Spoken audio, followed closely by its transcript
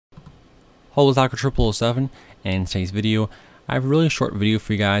Hello, it's Dr. 007, and in today's video, I have a really short video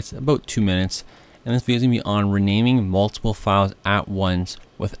for you guys, about 2 minutes, and this video is going to be on renaming multiple files at once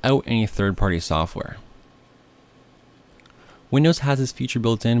without any third-party software. Windows has this feature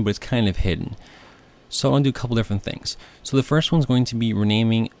built in, but it's kind of hidden. So I'm going to do a couple different things. So the first one's going to be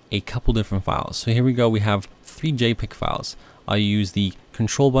renaming a couple different files. So here we go, we have 3 JPEG files. I'll use the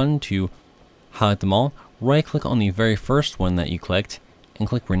control button to highlight them all, right click on the very first one that you clicked, and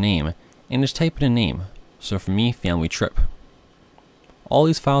click rename, and just type in a name. So for me, Family Trip. All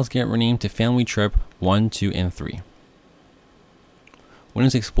these files get renamed to Family Trip 1, 2, and 3.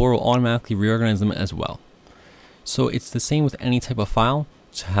 Windows Explorer will automatically reorganize them as well. So it's the same with any type of file.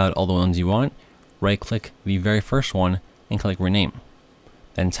 So highlight all the ones you want, right click the very first one, and click rename.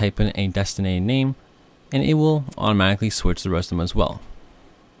 Then type in a designated name, and it will automatically switch the rest of them as well.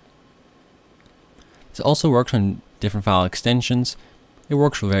 This also works on different file extensions. It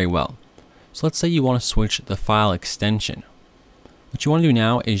works very well. So let's say you want to switch the file extension. What you want to do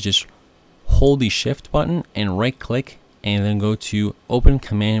now is just hold the shift button and right click and then go to open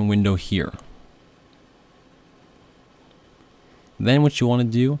command window here. Then what you want to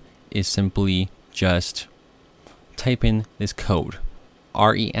do is simply just type in this code,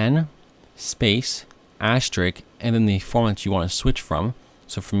 REN space asterisk, and then the format you want to switch from.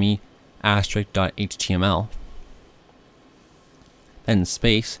 So for me, asterisk.html, then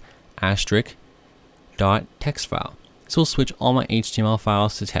space asterisk dot text file. This will switch all my HTML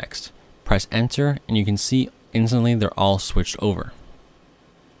files to text. Press enter and you can see instantly they're all switched over.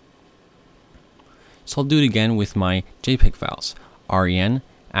 So I'll do it again with my JPEG files. REN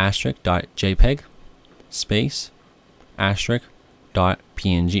asterisk dot JPEG space asterisk dot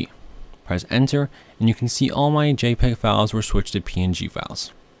PNG. Press enter and you can see all my JPEG files were switched to PNG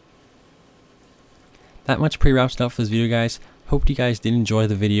files. That much pretty wraps it up for this video, guys. Hope you guys did enjoy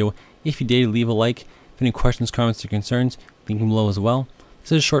the video. If you did, leave a like. If any questions, comments, or concerns, leave them below as well.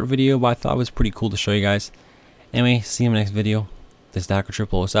 This is a short video, but I thought it was pretty cool to show you guys. Anyway, see you in the next video. This is Dr.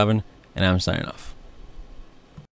 007, and I'm signing off.